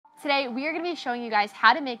Today, we are going to be showing you guys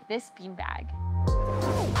how to make this beanbag.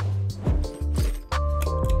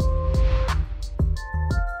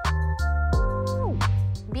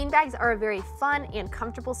 Beanbags are a very fun and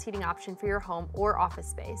comfortable seating option for your home or office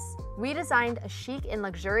space. We designed a chic and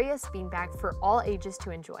luxurious beanbag for all ages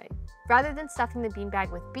to enjoy. Rather than stuffing the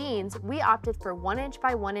beanbag with beans, we opted for 1"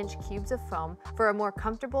 by 1" cubes of foam for a more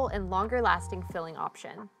comfortable and longer lasting filling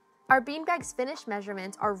option. Our beanbag's finished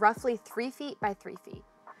measurements are roughly 3 feet by 3 feet.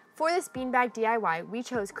 For this beanbag DIY, we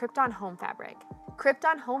chose Krypton home fabric.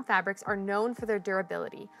 Krypton home fabrics are known for their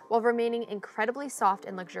durability while remaining incredibly soft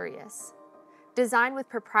and luxurious. Designed with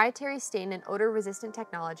proprietary stain and odor-resistant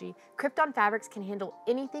technology, Krypton fabrics can handle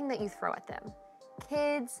anything that you throw at them.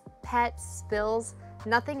 Kids, pets, spills,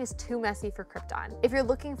 nothing is too messy for Krypton. If you're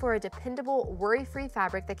looking for a dependable, worry-free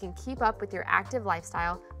fabric that can keep up with your active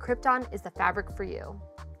lifestyle, Krypton is the fabric for you.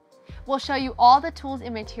 We'll show you all the tools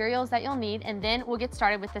and materials that you'll need, and then we'll get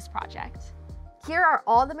started with this project. Here are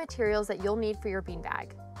all the materials that you'll need for your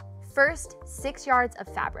beanbag. First, 6 yards of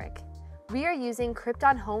fabric. We are using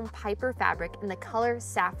Krypton Home Piper fabric in the color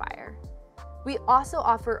Sapphire. We also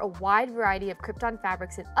offer a wide variety of Krypton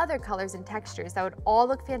fabrics in other colors and textures that would all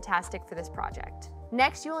look fantastic for this project.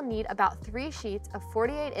 Next, you will need about 3 sheets of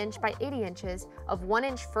 48" by 80" of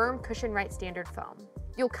 1" firm Sailrite standard foam.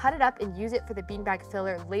 You'll cut it up and use it for the beanbag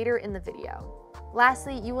filler later in the video.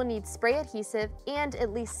 Lastly, you will need spray adhesive and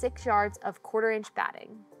at least 6 yards of 1/4"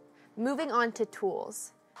 batting. Moving on to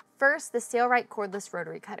tools. First, the Sailrite cordless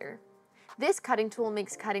rotary cutter. This cutting tool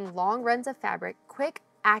makes cutting long runs of fabric quick,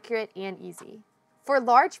 accurate, and easy. For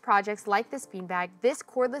large projects like this beanbag, this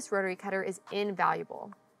cordless rotary cutter is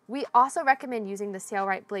invaluable. We also recommend using the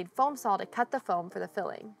Sailrite blade foam saw to cut the foam for the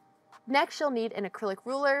filling. Next, you'll need an acrylic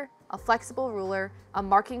ruler, a flexible ruler, a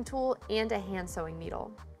marking tool, and a hand sewing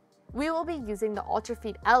needle. We will be using the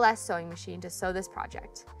UltraFeed LS sewing machine to sew this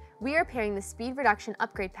project. We are pairing the speed reduction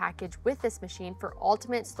upgrade package with this machine for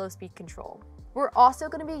ultimate slow speed control. We're also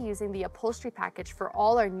going to be using the upholstery package for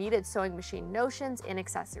all our needed sewing machine notions and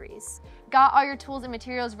accessories. Got all your tools and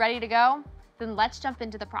materials ready to go? Then let's jump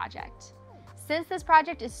into the project. Since this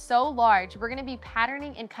project is so large, we're going to be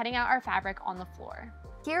patterning and cutting out our fabric on the floor.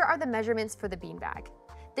 Here are the measurements for the beanbag.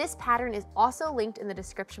 This pattern is also linked in the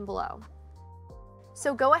description below.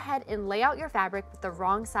 So go ahead and lay out your fabric with the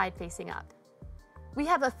wrong side facing up. We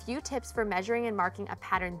have a few tips for measuring and marking a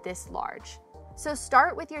pattern this large. So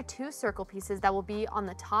start with your 2 circle pieces that will be on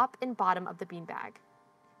the top and bottom of the beanbag.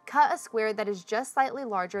 Cut a square that is just slightly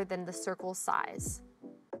larger than the circle's size.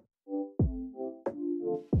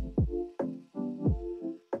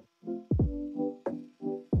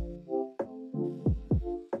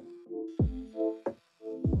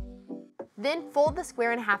 Then fold the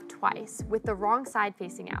square in half twice with the wrong side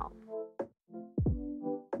facing out.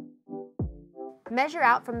 Measure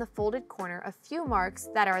out from the folded corner a few marks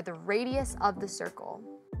that are the radius of the circle.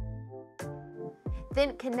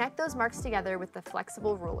 Then connect those marks together with the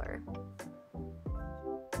flexible ruler.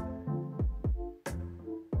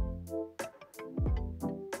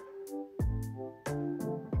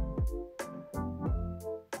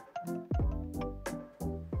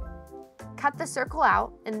 Cut the circle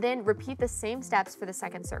out and then repeat the same steps for the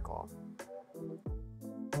second circle.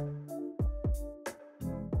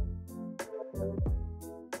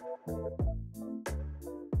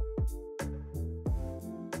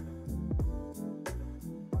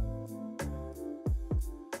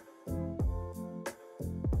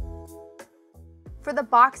 For the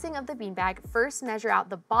boxing of the beanbag, first measure out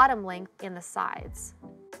the bottom length and the sides.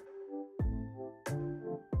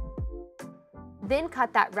 Then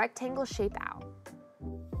cut that rectangle shape out.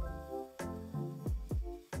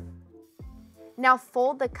 Now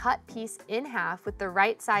fold the cut piece in half with the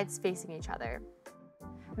right sides facing each other.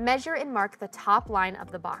 Measure and mark the top line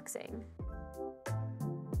of the boxing.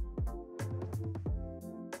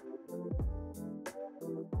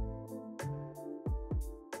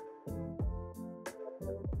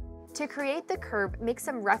 To create the curve, make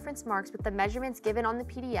some reference marks with the measurements given on the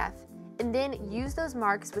PDF, and then use those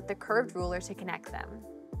marks with the curved ruler to connect them.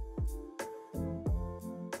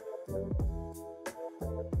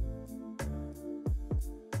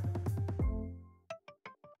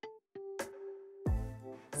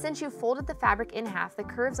 Since you folded the fabric in half, the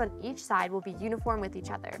curves on each side will be uniform with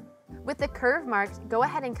each other. With the curve marked, go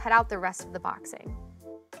ahead and cut out the rest of the boxing.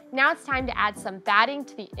 Now it's time to add some batting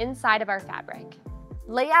to the inside of our fabric.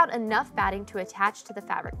 Lay out enough batting to attach to the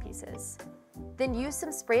fabric pieces. Then use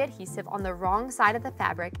some spray adhesive on the wrong side of the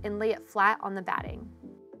fabric and lay it flat on the batting.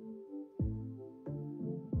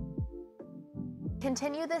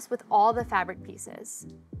 Continue this with all the fabric pieces.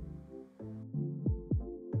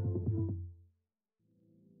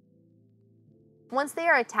 Once they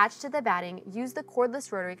are attached to the batting, use the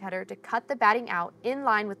cordless rotary cutter to cut the batting out in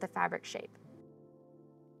line with the fabric shape.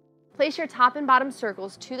 Place your top and bottom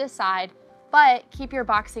circles to the side, but keep your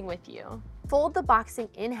boxing with you. Fold the boxing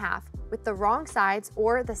in half with the wrong sides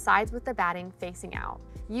or the sides with the batting facing out.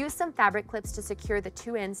 Use some fabric clips to secure the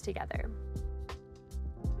two ends together.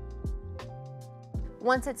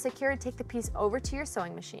 Once it's secured, take the piece over to your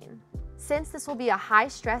sewing machine. Since this will be a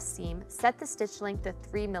high-stress seam, set the stitch length to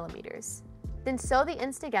 3 millimeters. Then sew the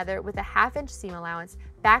ends together with a 1/2 inch seam allowance,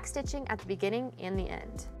 backstitching at the beginning and the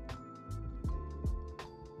end.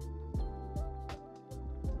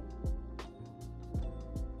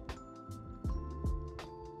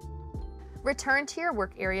 Return to your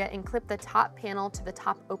work area and clip the top panel to the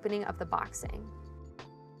top opening of the boxing.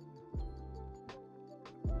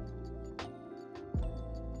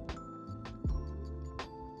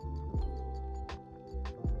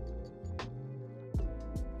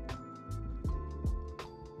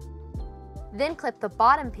 Then clip the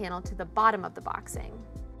bottom panel to the bottom of the boxing.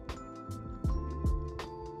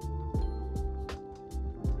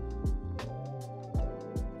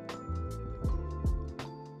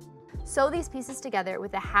 Sew these pieces together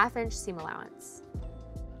with a 1/2 inch seam allowance.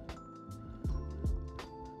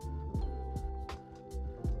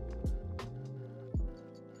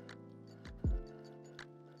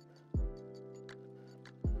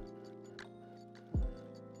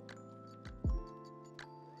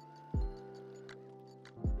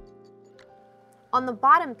 On the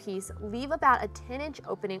bottom piece, leave about a 10-inch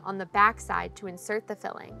opening on the back side to insert the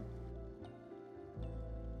filling.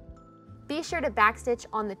 Be sure to backstitch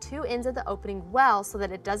on the two ends of the opening well so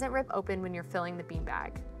that it doesn't rip open when you're filling the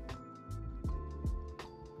beanbag.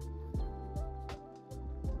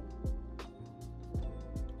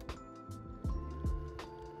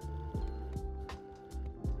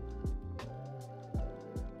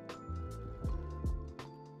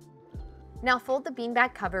 Now fold the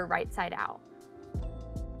beanbag cover right side out.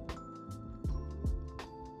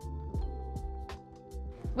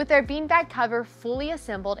 With our beanbag cover fully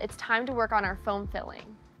assembled, it's time to work on our foam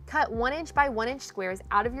filling. Cut 1 inch by 1 inch squares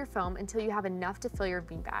out of your foam until you have enough to fill your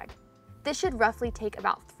beanbag. This should roughly take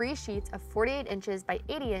about 3 sheets of 48 inches by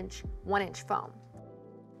 80 inch 1 inch foam.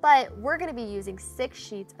 But we're going to be using 6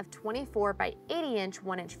 sheets of 24 by 80 inch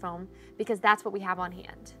 1 inch foam because that's what we have on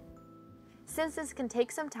hand. Since this can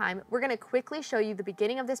take some time, we're going to quickly show you the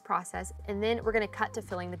beginning of this process and then we're going to cut to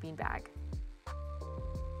filling the beanbag.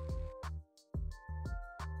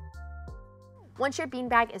 Once your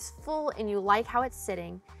beanbag is full and you like how it's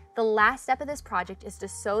sitting, the last step of this project is to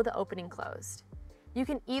sew the opening closed. You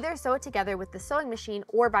can either sew it together with the sewing machine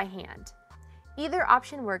or by hand. Either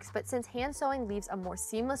option works, but since hand sewing leaves a more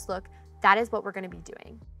seamless look, that is what we're going to be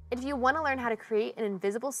doing. If you want to learn how to create an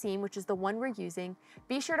invisible seam, which is the one we're using,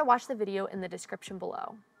 be sure to watch the video in the description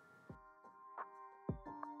below.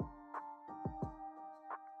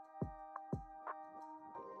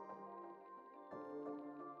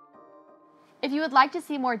 If you would like to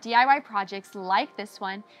see more DIY projects like this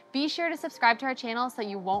one, be sure to subscribe to our channel so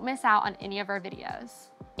you won't miss out on any of our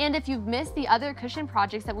videos. And if you've missed the other cushion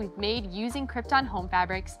projects that we've made using Krypton home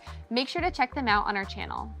fabrics, make sure to check them out on our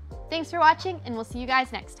channel. Thanks for watching, and we'll see you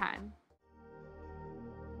guys next time.